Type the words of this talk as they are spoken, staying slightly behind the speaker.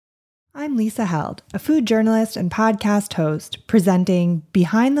I'm Lisa Held, a food journalist and podcast host, presenting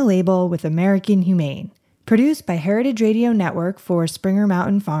Behind the Label with American Humane. Produced by Heritage Radio Network for Springer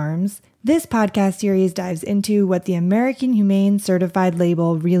Mountain Farms, this podcast series dives into what the American Humane Certified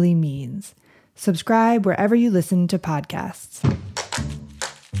label really means. Subscribe wherever you listen to podcasts.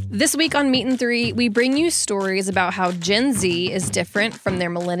 This week on Meat and Three, we bring you stories about how Gen Z is different from their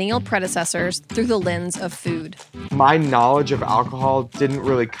millennial predecessors through the lens of food. My knowledge of alcohol didn't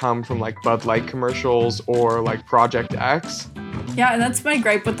really come from like Bud Light commercials or like Project X. Yeah, and that's my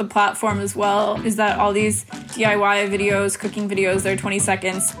gripe with the platform as well, is that all these DIY videos, cooking videos, they're 20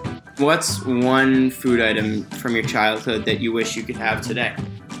 seconds. What's one food item from your childhood that you wish you could have today?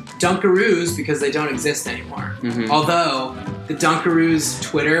 Dunkaroos, because they don't exist anymore. Although the Dunkaroos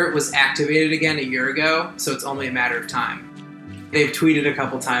Twitter was activated again a year ago, so it's only a matter of time. They've tweeted a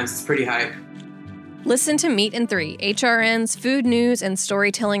couple times. It's pretty hype. Listen to Meat and Three, HRN's food news and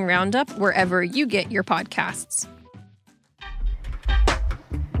storytelling roundup wherever you get your podcasts.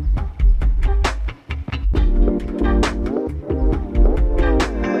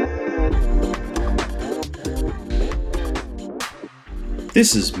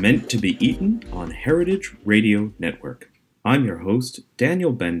 This is Meant to be Eaten on Heritage Radio Network. I'm your host,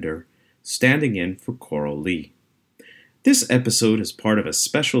 Daniel Bender, standing in for Coral Lee. This episode is part of a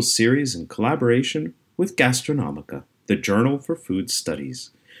special series in collaboration with Gastronomica, the Journal for Food Studies,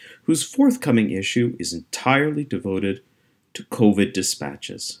 whose forthcoming issue is entirely devoted to COVID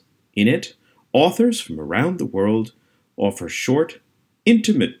dispatches. In it, authors from around the world offer short,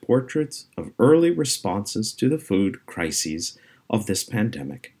 intimate portraits of early responses to the food crises of this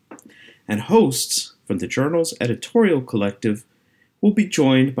pandemic. And hosts from the journal's editorial collective will be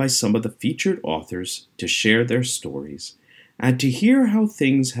joined by some of the featured authors to share their stories and to hear how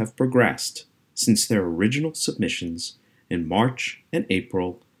things have progressed since their original submissions in March and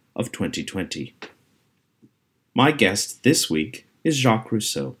April of 2020. My guest this week is Jacques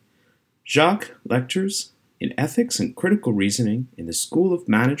Rousseau. Jacques lectures in ethics and critical reasoning in the School of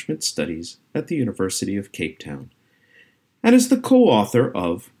Management Studies at the University of Cape Town, and is the co-author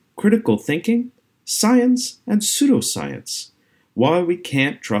of Critical Thinking, Science and Pseudoscience, Why We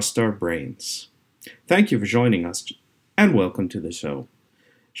Can't Trust Our Brains. Thank you for joining us, and welcome to the show.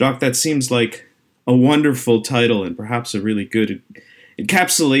 Jacques, that seems like a wonderful title and perhaps a really good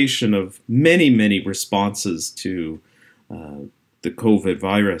encapsulation of many, many responses to the COVID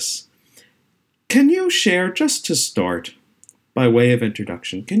virus. Can you share, just to start, by way of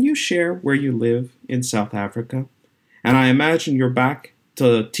introduction, can you share where you live in South Africa? And I imagine you're back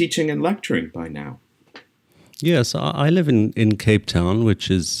to teaching and lecturing by now. Yes, I live in Cape Town,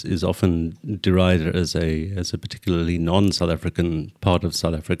 which is often derided as a particularly non-South African part of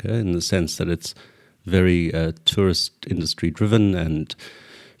South Africa, in the sense that it's very tourist industry driven and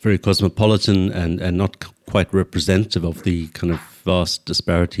very cosmopolitan and not quite representative of the kind of vast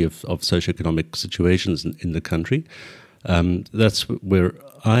disparity of socioeconomic situations in the country. That's where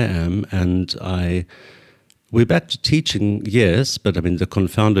I am, and we're back to teaching, yes, but I mean, the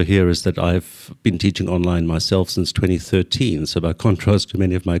confounder here is that I've been teaching online myself since 2013. So by contrast to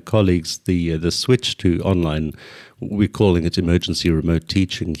many of my colleagues, the switch to online, we're calling it emergency remote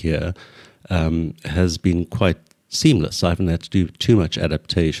teaching here, has been quite seamless. I haven't had to do too much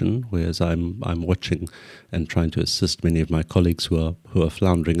adaptation, whereas I'm watching and trying to assist many of my colleagues who are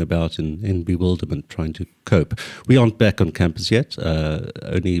floundering about in bewilderment, trying to cope. We aren't back on campus yet.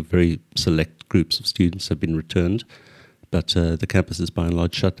 Only very select groups of students have been returned, but the campus is by and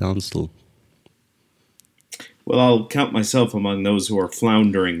large shut down still. Well, I'll count myself among those who are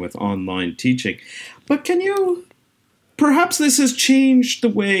floundering with online teaching. But perhaps this has changed the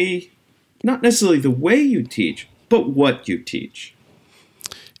way, not necessarily the way you teach, but what you teach.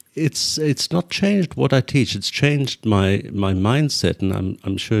 It's not changed what I teach. It's changed my mindset, and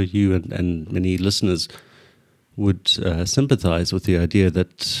I'm sure you and many listeners would sympathize with the idea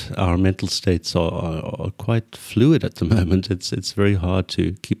that our mental states are quite fluid at the moment. It's very hard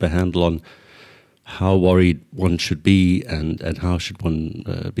to keep a handle on how worried one should be and how should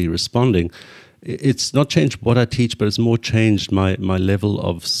one be responding. It's not changed what I teach, but it's more changed my level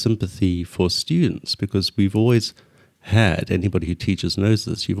of sympathy for students, because we've always had, anybody who teaches knows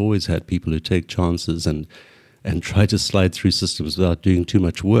this, you've always had people who take chances and try to slide through systems without doing too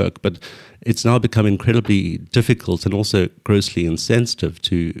much work. But it's now become incredibly difficult and also grossly insensitive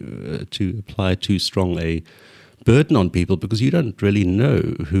to apply too strong a burden on people, because you don't really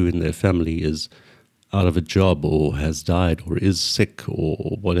know who in their family is out of a job or has died or is sick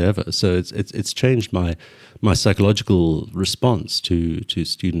or whatever. So it's changed my psychological response to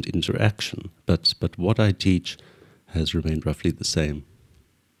student interaction. But what I teach has remained roughly the same.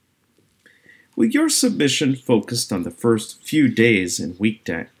 Well, your submission focused on the first few days and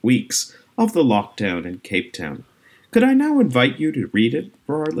weeks of the lockdown in Cape Town. Could I now invite you to read it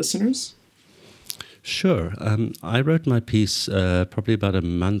for our listeners? Sure. I wrote my piece probably about a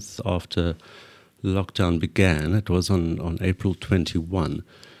month after lockdown began. It was on April 21.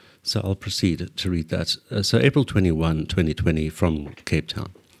 So I'll proceed to read that. So April 21, 2020, from Cape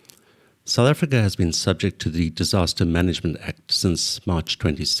Town. South Africa has been subject to the Disaster Management Act since March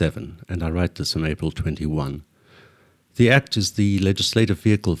 27, and I write this on April 21. The Act is the legislative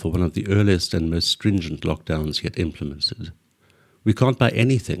vehicle for one of the earliest and most stringent lockdowns yet implemented. We can't buy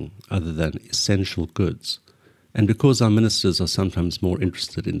anything other than essential goods, and because our ministers are sometimes more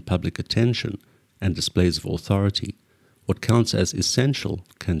interested in public attention and displays of authority, what counts as essential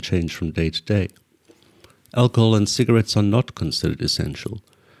can change from day to day. Alcohol and cigarettes are not considered essential,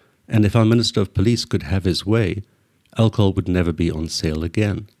 and if our Minister of Police could have his way, alcohol would never be on sale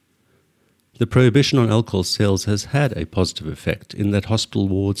again. The prohibition on alcohol sales has had a positive effect in that hospital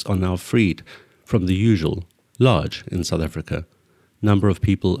wards are now freed from the usual, large in South Africa, number of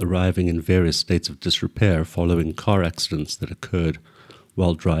people arriving in various states of disrepair following car accidents that occurred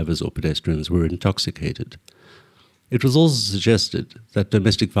while drivers or pedestrians were intoxicated. It was also suggested that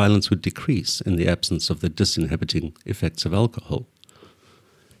domestic violence would decrease in the absence of the disinhibiting effects of alcohol.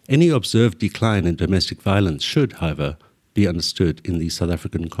 Any observed decline in domestic violence should, however, be understood in the South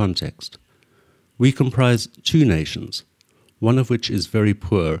African context. We comprise two nations, one of which is very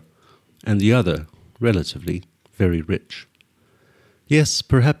poor and the other, relatively, very rich. Yes,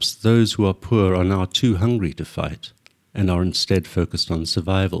 perhaps those who are poor are now too hungry to fight and are instead focused on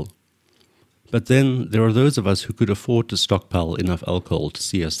survival. But then there are those of us who could afford to stockpile enough alcohol to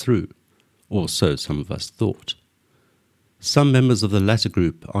see us through, or so some of us thought. Some members of the latter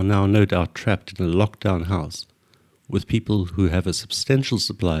group are now no doubt trapped in a lockdown house with people who have a substantial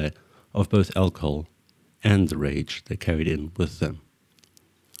supply of both alcohol and the rage they carried in with them.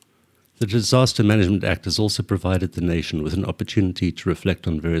 The Disaster Management Act has also provided the nation with an opportunity to reflect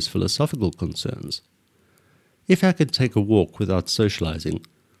on various philosophical concerns. If I could take a walk without socializing,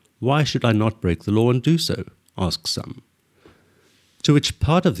 why should I not break the law and do so? Ask some. To which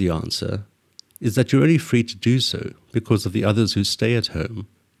part of the answer is that you're only free to do so because of the others who stay at home,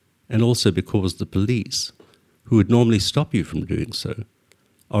 and also because the police, who would normally stop you from doing so,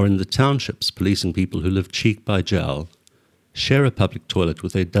 are in the townships policing people who live cheek by jowl, share a public toilet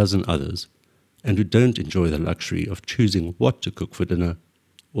with a dozen others, and who don't enjoy the luxury of choosing what to cook for dinner,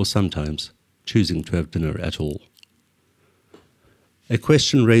 or sometimes choosing to have dinner at all. A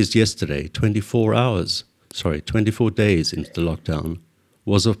question raised yesterday, 24 days into the lockdown,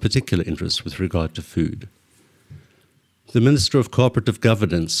 was of particular interest with regard to food. The Minister of Cooperative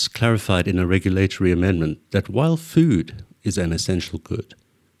Governance clarified in a regulatory amendment that while food is an essential good,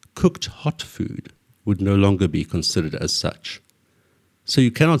 cooked hot food would no longer be considered as such. So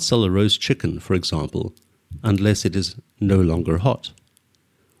you cannot sell a roast chicken, for example, unless it is no longer hot.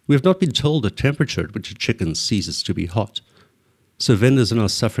 We have not been told the temperature at which a chicken ceases to be hot, so vendors are now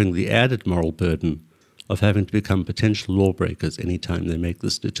suffering the added moral burden of having to become potential lawbreakers any time they make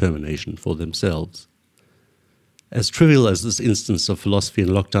this determination for themselves. As trivial as this instance of philosophy in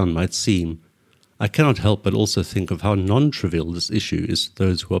lockdown might seem, I cannot help but also think of how non-trivial this issue is to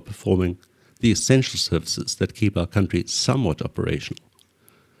those who are performing the essential services that keep our country somewhat operational,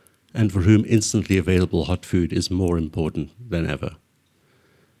 and for whom instantly available hot food is more important than ever.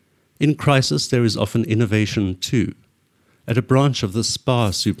 In crisis, there is often innovation too. At a branch of the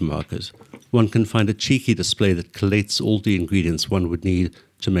Spar supermarket, one can find a cheeky display that collates all the ingredients one would need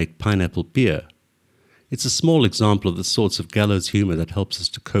to make pineapple beer. It's a small example of the sorts of gallows humor that helps us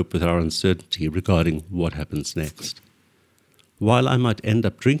to cope with our uncertainty regarding what happens next. While I might end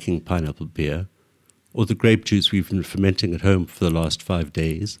up drinking pineapple beer, or the grape juice we've been fermenting at home for the last 5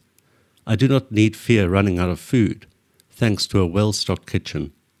 days, I do not need fear running out of food, thanks to a well-stocked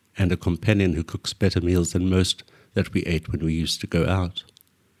kitchen and a companion who cooks better meals than most that we ate when we used to go out.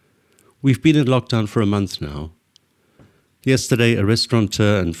 We've been in lockdown for a month now. Yesterday, a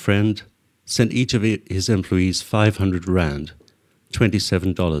restaurateur and friend sent each of his employees 500 rand,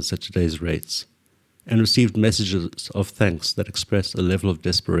 $27 at today's rates, and received messages of thanks that expressed a level of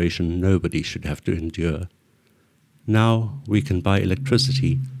desperation nobody should have to endure. Now we can buy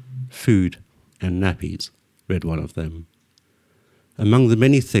electricity, food, and nappies, read one of them. Among the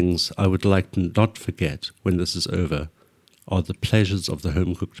many things I would like to not forget when this is over are the pleasures of the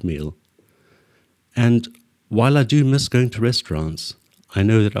home-cooked meal. And while I do miss going to restaurants, I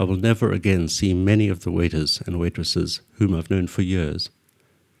know that I will never again see many of the waiters and waitresses whom I've known for years,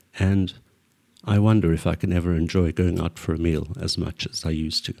 and I wonder if I can ever enjoy going out for a meal as much as I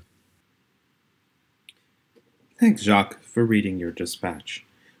used to. Thanks, Jacques, for reading your dispatch.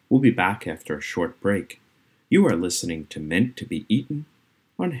 We'll be back after a short break. You are listening to Meant to be Eaten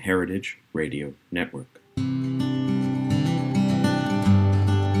on Heritage Radio Network.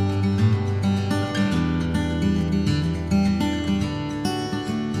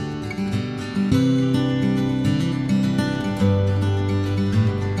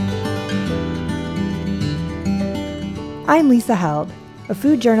 I'm Lisa Held, a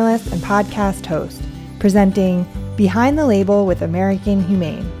food journalist and podcast host, presenting Behind the Label with American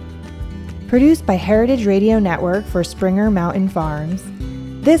Humane. Produced by Heritage Radio Network for Springer Mountain Farms,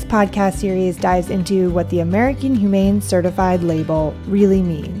 this podcast series dives into what the American Humane Certified label really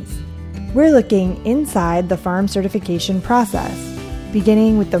means. We're looking inside the farm certification process,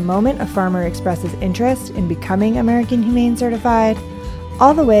 beginning with the moment a farmer expresses interest in becoming American Humane Certified,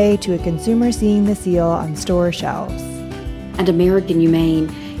 all the way to a consumer seeing the seal on store shelves. And American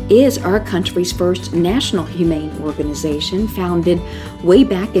Humane is our country's first national humane organization, founded way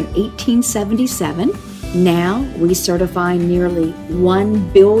back in 1877. Now we certify nearly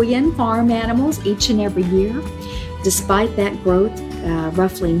 1 billion farm animals each and every year. Despite that growth,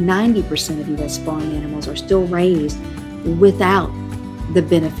 roughly 90% of U.S. farm animals are still raised without the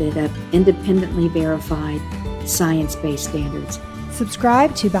benefit of independently verified science-based standards.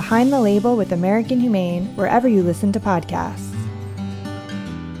 Subscribe to Behind the Label with American Humane wherever you listen to podcasts.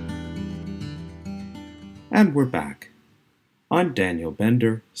 And we're back. I'm Daniel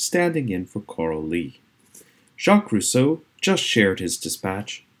Bender, standing in for Coral Lee. Jacques Rousseau just shared his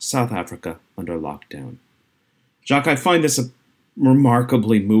dispatch, South Africa under lockdown. Jacques, I find this a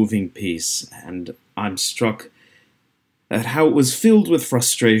remarkably moving piece, and I'm struck at how it was filled with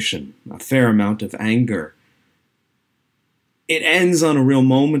frustration, a fair amount of anger. It ends on a real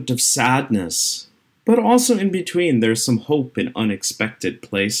moment of sadness, but also in between there's some hope in unexpected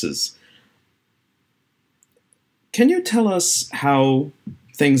places. Can you tell us how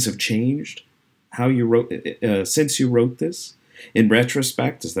things have changed? How you wrote since you wrote this? In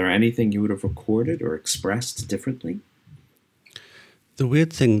retrospect, is there anything you would have recorded or expressed differently? The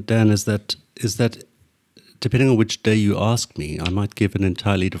weird thing, Dan, is that depending on which day you ask me, I might give an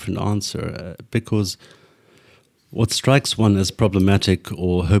entirely different answer, because what strikes one as problematic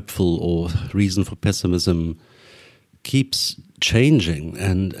or hopeful or reason for pessimism keeps changing,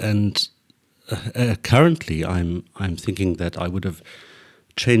 and currently I'm thinking that I would have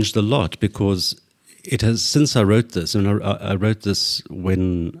changed a lot, because it has, since I wrote this, and I wrote this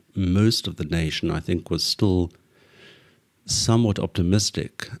when most of the nation, I think, was still somewhat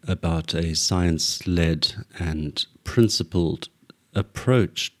optimistic about a science-led and principled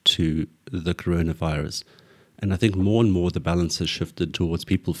approach to the coronavirus. And I think more and more the balance has shifted towards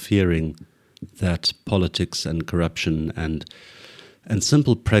people fearing that politics and corruption and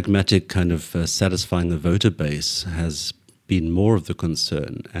simple pragmatic kind of satisfying a voter base has been more of the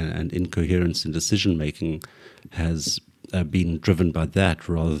concern, and incoherence in decision-making has been driven by that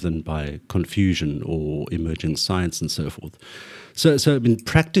rather than by confusion or emerging science and so forth. So I mean,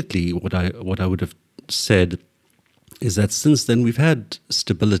 practically what I would have said is that since then we've had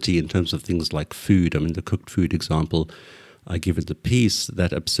stability in terms of things like food. I mean, the cooked food example I give in the piece,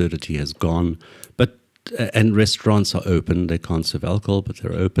 that absurdity has gone. And restaurants are open. They can't serve alcohol, but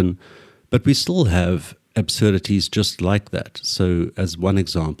they're open. But we still have absurdities just like that. So as one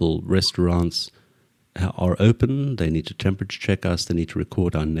example, restaurants are open. They need to temperature check us. They need to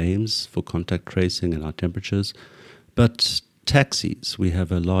record our names for contact tracing and our temperatures. But taxis, we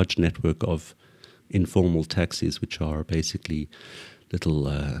have a large network of informal taxis, which are basically little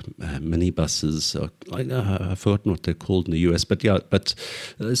minibuses. I've forgotten what they're called in the US, but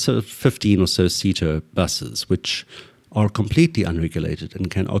sort of 15 or so seater buses, which are completely unregulated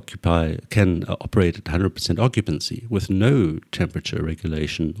and can operate at 100% occupancy with no temperature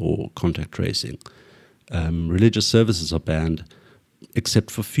regulation or contact tracing. Religious services are banned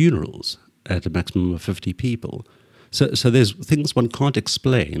except for funerals at a maximum of 50 people. So there's things one can't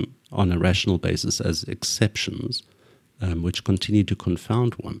explain on a rational basis as exceptions, which continue to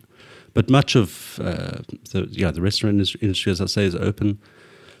confound one. But much of the restaurant industry, as I say, is open.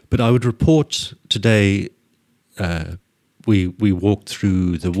 But I would report today, we walked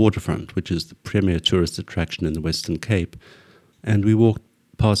through the waterfront, which is the premier tourist attraction in the Western Cape, and we walked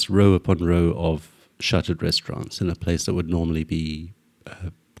past row upon row of shuttered restaurants in a place that would normally be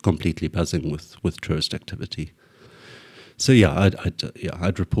completely buzzing with tourist activity. So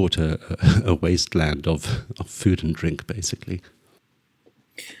I'd report a wasteland of food and drink, basically.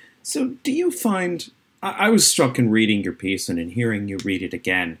 So do you find, I was struck in reading your piece and in hearing you read it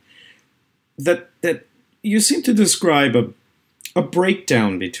again, that you seem to describe a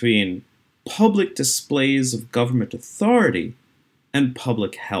breakdown between public displays of government authority and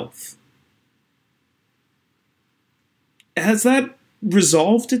public health. Has that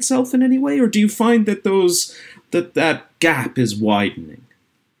resolved itself in any way, or do you find that that gap is widening?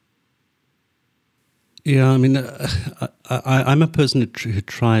 Yeah, I mean, I'm a person who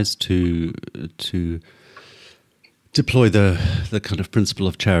tries to deploy the kind of principle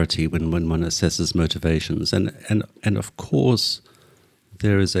of charity when one assesses motivations, and of course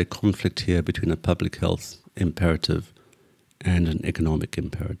there is a conflict here between a public health imperative and an economic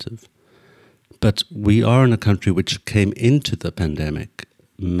imperative. But we are in a country which came into the pandemic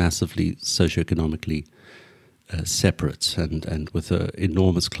massively socioeconomically separate and with an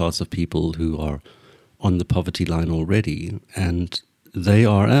enormous class of people who are on the poverty line already. And they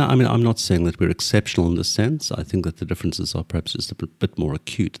are, I mean, I'm not saying that we're exceptional in this sense. I think that the differences are perhaps just a bit more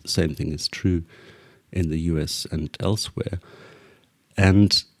acute. The same thing is true in the US and elsewhere.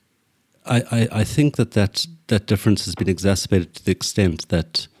 And I think that difference has been exacerbated to the extent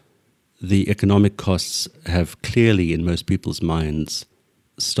that the economic costs have clearly, in most people's minds,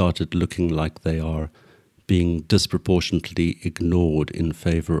 started looking like they are being disproportionately ignored in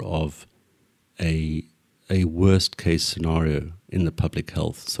favor of a worst case scenario in the public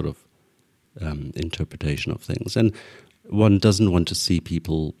health sort of interpretation of things. And one doesn't want to see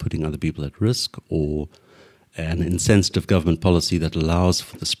people putting other people at risk, or an insensitive government policy that allows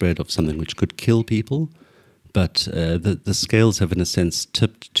for the spread of something which could kill people. But the scales have, in a sense,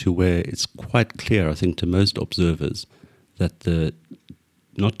 tipped to where it's quite clear, I think, to most observers that the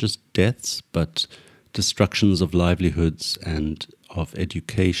not just deaths, but destructions of livelihoods and of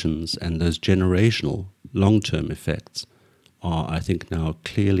educations and those generational long-term effects are, I think, now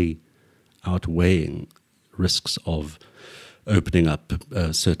clearly outweighing risks of opening up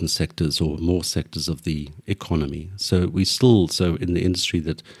certain sectors or more sectors of the economy. So we still, in the industry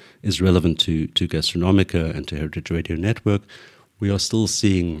that is relevant to Gastronomica and to Heritage Radio Network, we are still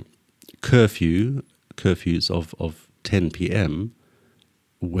seeing curfews of 10 p.m.,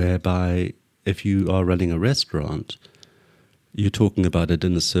 whereby if you are running a restaurant, you're talking about a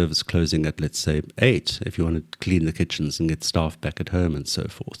dinner service closing at, let's say, 8, if you want to clean the kitchens and get staff back at home and so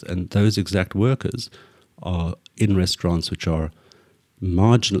forth. And those exact workers are in restaurants which are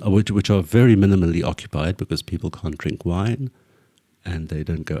marginal, which are very minimally occupied because people can't drink wine and they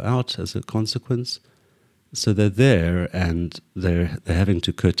don't go out as a consequence. So they're there and they're having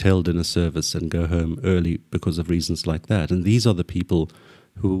to curtail dinner service and go home early because of reasons like that. And these are the people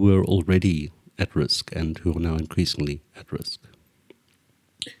who were already at risk and who are now increasingly at risk.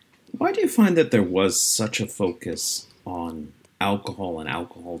 Why do you find that there was such a focus on alcohol and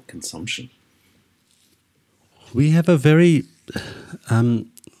alcohol consumption? We have a very,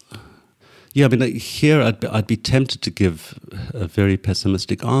 here I'd be tempted to give a very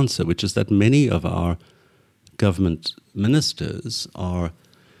pessimistic answer, which is that many of our government ministers are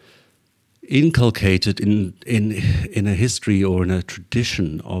inculcated in a history or in a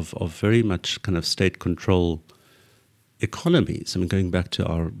tradition of very much kind of state control economies. I mean, going back to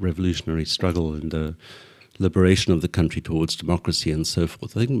our revolutionary struggle and the liberation of the country towards democracy and so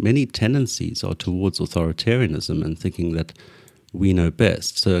forth, I think many tendencies are towards authoritarianism and thinking that we know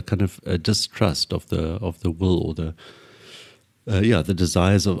best. So a kind of a distrust of the will or the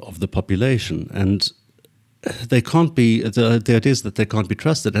desires of the population. And they can't be, the idea is that they can't be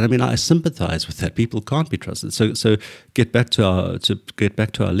trusted. And I mean, I sympathize with that. People can't be trusted. So get back to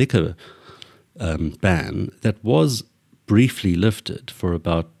our liquor ban that was briefly lifted for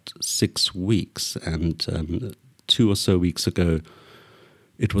about 6 weeks, and 2 or so weeks ago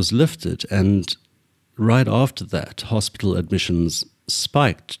it was lifted, and right after that hospital admissions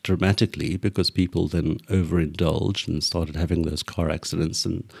spiked dramatically because people then overindulged and started having those car accidents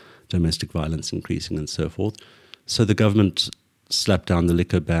and domestic violence increasing and so forth. So the government slapped down the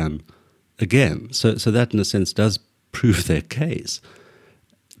liquor ban again. So that in a sense does prove their case.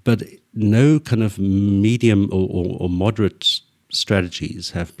 But no kind of medium or moderate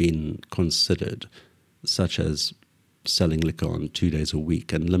strategies have been considered, such as selling liquor on 2 days a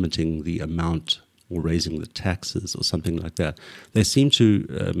week and limiting the amount or raising the taxes or something like that. They seem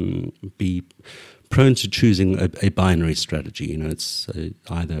to be prone to choosing a binary strategy. You know, it's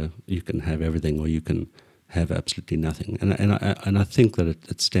either you can have everything or you can have absolutely nothing. And I think that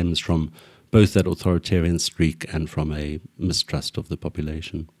it stems from both that authoritarian streak and from a mistrust of the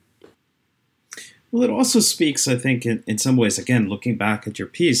population. Well, it also speaks, I think, in some ways, again, looking back at your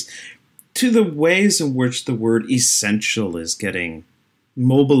piece, to the ways in which the word essential is getting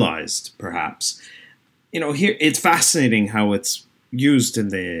mobilized, perhaps. You know, here it's fascinating how it's used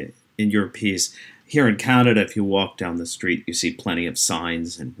in your piece. here in Canada, if you walk down the street, you see plenty of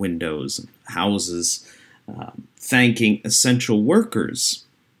signs and windows and houses thanking essential workers.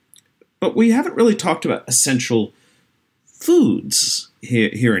 But we haven't really talked about essential foods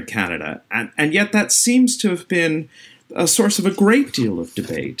here in Canada. And yet that seems to have been a source of a great deal of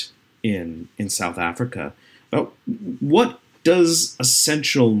debate in South Africa. What does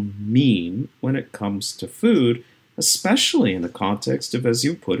essential mean when it comes to food, especially in the context of, as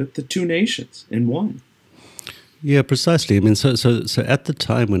you put it, the two nations in one? Yeah, precisely. I mean, so at the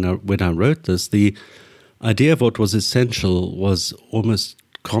time when I wrote this, the idea of what was essential was almost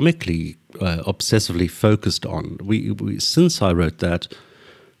comically, obsessively focused on. We since I wrote that,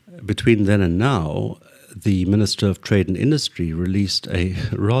 between then and now, the Minister of Trade and Industry released a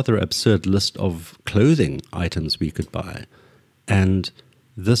rather absurd list of clothing items we could buy. And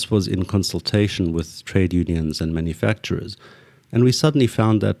this was in consultation with trade unions and manufacturers. And we suddenly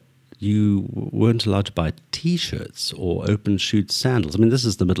found that you weren't allowed to buy T-shirts or open-shoed sandals. I mean, this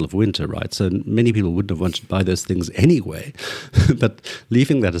is the middle of winter, right? So many people wouldn't have wanted to buy those things anyway. But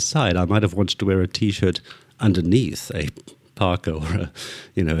leaving that aside, I might have wanted to wear a T-shirt underneath a parka or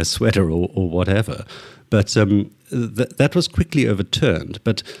a sweater or whatever. But that was quickly overturned.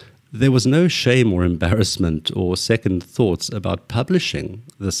 But there was no shame or embarrassment or second thoughts about publishing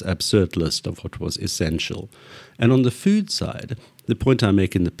this absurd list of what was essential. And on the food side, the point I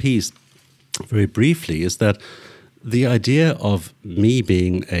make in the piece, very briefly, is that the idea of me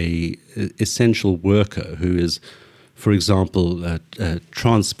being a essential worker who is, for example,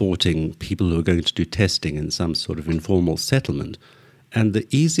 transporting people who are going to do testing in some sort of informal settlement, and the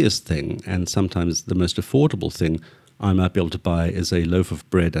easiest thing, and sometimes the most affordable thing I might be able to buy is a loaf of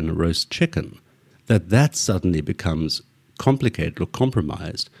bread and a roast chicken, that suddenly becomes complicated or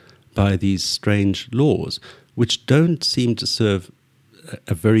compromised by these strange laws, which don't seem to serve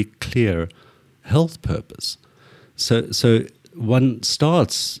a very clear health purpose. So one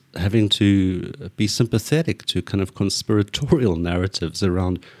starts having to be sympathetic to kind of conspiratorial narratives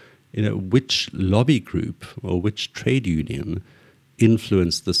around, which lobby group or which trade union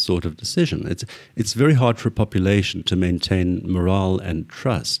influence this sort of decision. It's very hard for a population to maintain morale and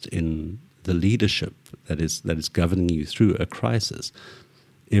trust in the leadership that is governing you through a crisis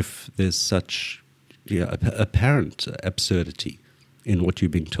if there's such apparent absurdity in what you're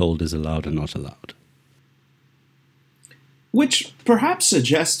being told is allowed and not allowed. Which perhaps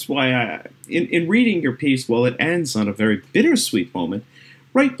suggests why, in reading your piece, while it ends on a very bittersweet moment,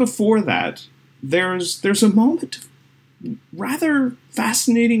 right before that, there's a moment of rather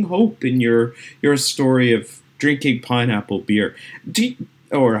fascinating hope in your story of drinking pineapple beer,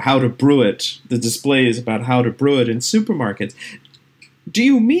 or how to brew it. The display is about how to brew it in supermarkets. Do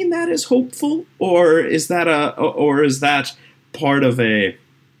you mean that as hopeful, or is that part of a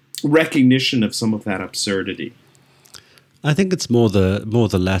recognition of some of that absurdity? I think it's more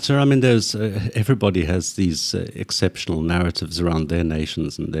the latter. I mean, there's everybody has these exceptional narratives around their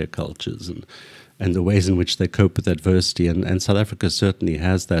nations and their cultures and the ways in which they cope with adversity. And South Africa certainly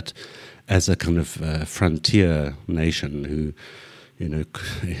has that as a kind of frontier nation who,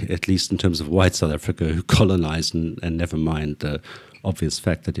 at least in terms of white South Africa, who colonized and never mind the obvious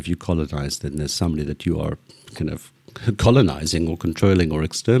fact that if you colonize, then there's somebody that you are kind of colonizing or controlling or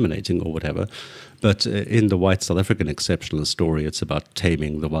exterminating or whatever. But in the white South African exceptionalist story, it's about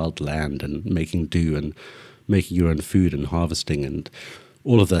taming the wild land and making do and making your own food and harvesting and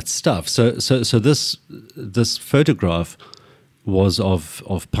all of that stuff. So this photograph was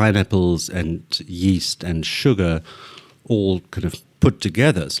of pineapples and yeast and sugar all kind of put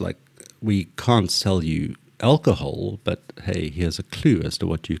together. It's like, we can't sell you alcohol, but hey, here's a clue as to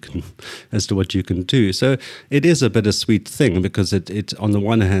what you can do. So it is a bittersweet thing, because it on the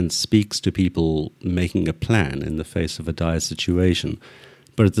one hand speaks to people making a plan in the face of a dire situation,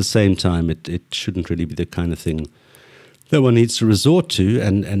 but at the same time it shouldn't really be the kind of thing that one needs to resort to.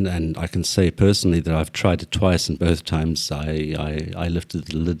 And I can say personally that I've tried it twice, and both times I lifted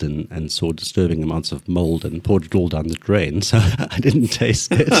the lid and saw disturbing amounts of mold and poured it all down the drain, so I didn't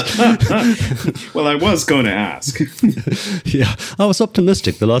taste it. Well, I was going to ask. Yeah, I was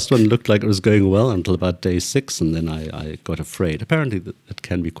optimistic. The last one looked like it was going well until about day 6, and then I got afraid. Apparently that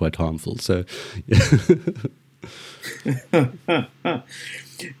can be quite harmful. So,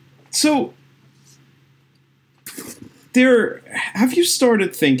 So, have you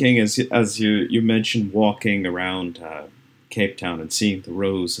started thinking, as you mentioned, walking around Cape Town and seeing the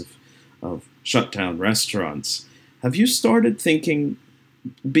rows of shut down restaurants, have you started thinking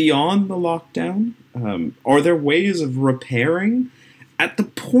beyond the lockdown? Are there ways of repairing at the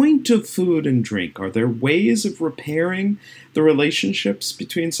point of food and drink? Are there ways of repairing the relationships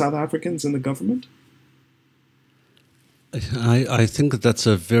between South Africans and the government? I think that's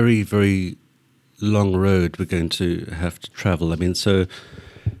a very, very long road we're going to have to travel. I mean, so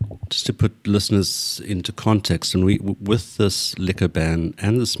just to put listeners into context, and with this liquor ban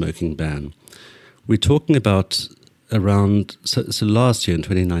and the smoking ban, we're talking about around, so last year in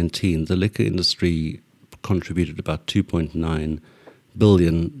 2019, the liquor industry contributed about $2.9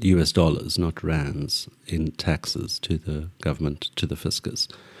 billion US dollars, not rands, in taxes to the government, to the fiscus.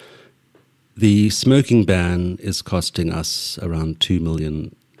 The smoking ban is costing us around $2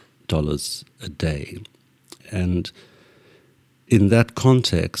 million a day. And in that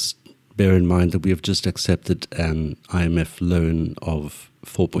context, bear in mind that we have just accepted an IMF loan of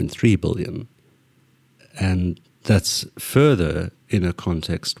 $4.3 billion. And that's further in a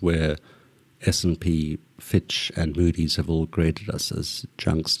context where S&P, Fitch, and Moody's have all graded us as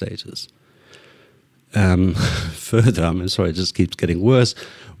junk status. Further, I'm sorry, it just keeps getting worse.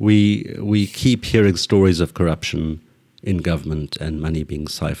 We keep hearing stories of corruption in government and money being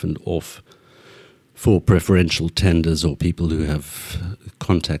siphoned off for preferential tenders or people who have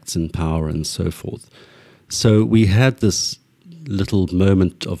contacts in power and so forth. So we had this little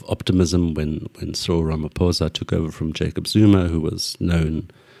moment of optimism when Cyril Ramaphosa took over from Jacob Zuma, who was known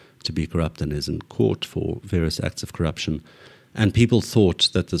to be corrupt and is in court for various acts of corruption. And people thought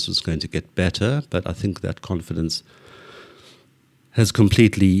that this was going to get better, but I think that confidence has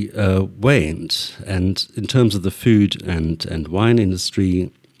completely waned. And in terms of the food and wine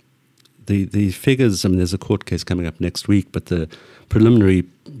industry, the figures, I mean, there's a court case coming up next week, but the preliminary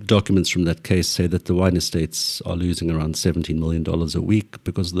documents from that case say that the wine estates are losing around $17 million a week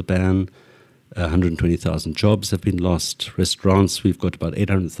because of the ban. 120,000 jobs have been lost. Restaurants, we've got about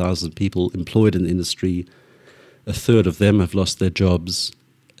 800,000 people employed in the industry. A third of them have lost their jobs.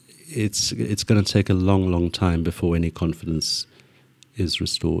 It's going to take a long, long time before any confidence is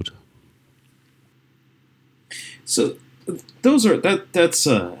restored. So that's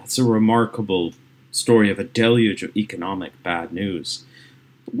a remarkable story of a deluge of economic bad news.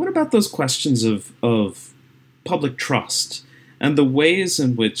 But what about those questions of public trust and the ways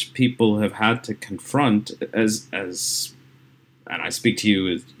in which people have had to confront, as and I speak to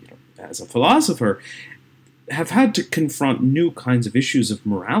you as a philosopher, have had to confront new kinds of issues of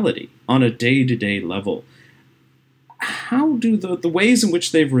morality on a day-to-day level? How do the ways in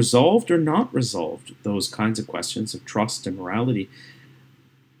which they've resolved or not resolved those kinds of questions of trust and morality,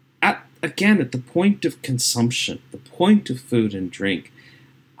 at the point of consumption, the point of food and drink,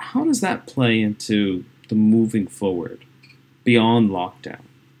 how does that play into the moving forward beyond lockdown?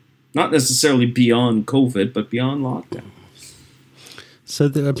 Not necessarily beyond COVID, but beyond lockdown. So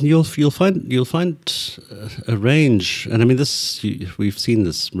you'll find a range, and I mean we've seen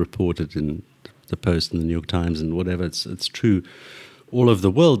this reported in the Post and the New York Times and whatever. It's true all over the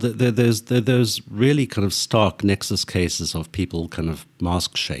world. There's really kind of stark nexus cases of people kind of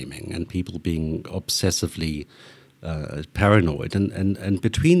mask shaming and people being obsessively paranoid, and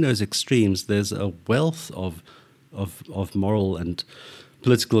between those extremes, there's a wealth of moral and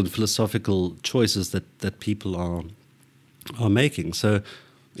political and philosophical choices that people are making. So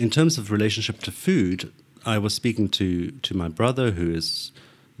in terms of relationship to food, I was speaking to my brother, who is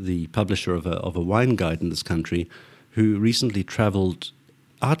the publisher of a wine guide in this country, who recently traveled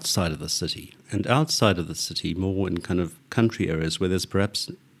outside of the city, and outside of the city, more in kind of country areas where there's perhaps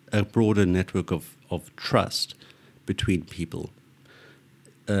a broader network of trust between people.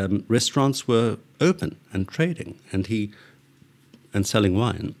 Restaurants were open and trading, and selling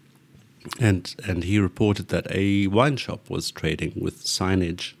wine. And he reported that a wine shop was trading with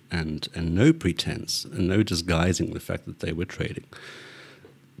signage and no pretense and no disguising the fact that they were trading.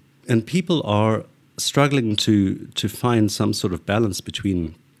 And people are struggling to find some sort of balance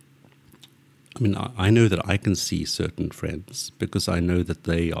between. I mean, I know that I can see certain friends because I know that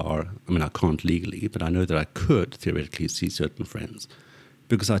they are. I mean, I can't legally, but I know that I could theoretically see certain friends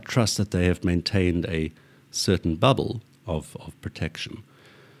because I trust that they have maintained a certain bubble of protection.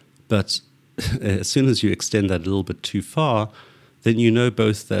 But as soon as you extend that a little bit too far, then you know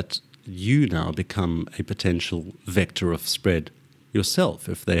both that you now become a potential vector of spread yourself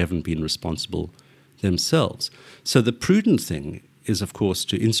if they haven't been responsible themselves. So the prudent thing is, of course,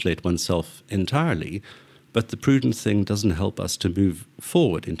 to insulate oneself entirely, but the prudent thing doesn't help us to move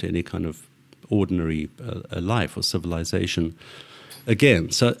forward into any kind of ordinary life or civilization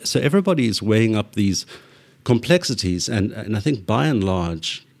again. So everybody is weighing up these complexities, and I think by and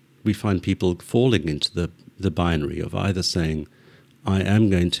large, we find people falling into the binary of either saying, I am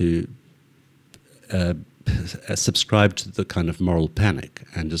going to subscribe to the kind of moral panic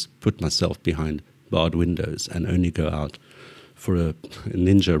and just put myself behind barred windows and only go out for a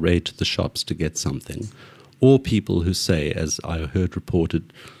ninja raid to the shops to get something, or people who say, as I heard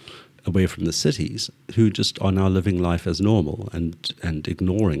reported away from the cities, who just are now living life as normal and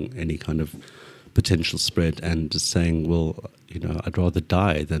ignoring any kind of potential spread and just saying, well, I'd rather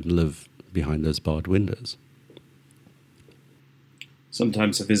die than live behind those barred windows.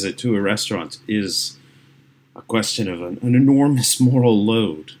 Sometimes a visit to a restaurant is a question of an enormous moral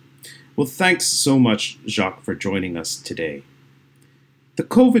load. Well, thanks so much, Jacques, for joining us today. The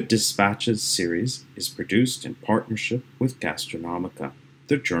COVID Dispatches series is produced in partnership with Gastronomica,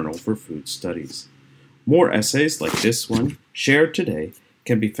 the Journal for Food Studies. More essays like this one, shared today,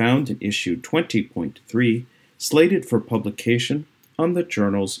 can be found in issue 20.3, slated for publication on the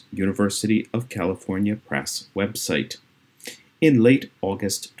journal's University of California Press website in late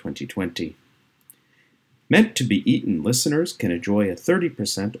August 2020. Meant to Be Eaten listeners can enjoy a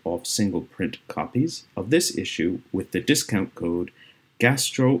 30% off single print copies of this issue with the discount code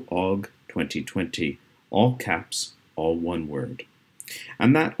GastroAug2020, all caps, all one word.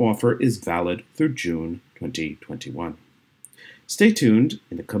 And that offer is valid through June 2021. Stay tuned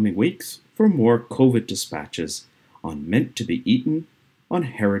in the coming weeks for more COVID Dispatches on Meant to Be Eaten on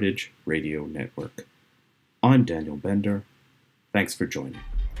Heritage Radio Network. I'm Daniel Bender. Thanks for joining.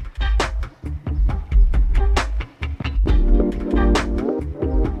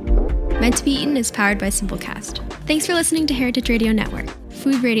 Meant to Be Eaten is powered by Simplecast. Thanks for listening to Heritage Radio Network,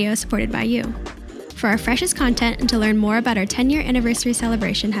 food radio supported by you. For our freshest content and to learn more about our 10-year anniversary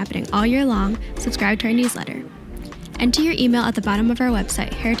celebration happening all year long, subscribe to our newsletter. Enter your email at the bottom of our website,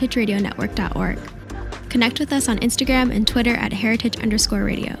 heritageradionetwork.org. Connect with us on Instagram and Twitter at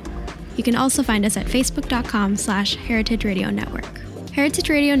heritage_radio. You can also find us at facebook.com/Heritage Radio Network. Heritage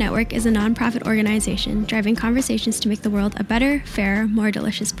Radio Network is a nonprofit organization driving conversations to make the world a better, fairer, more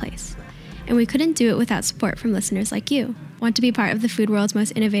delicious place. And we couldn't do it without support from listeners like you. Want to be part of the food world's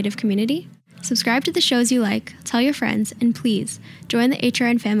most innovative community? Subscribe to the shows you like, tell your friends, and please join the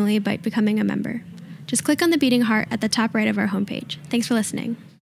HRN family by becoming a member. Just click on the beating heart at the top right of our homepage. Thanks for listening.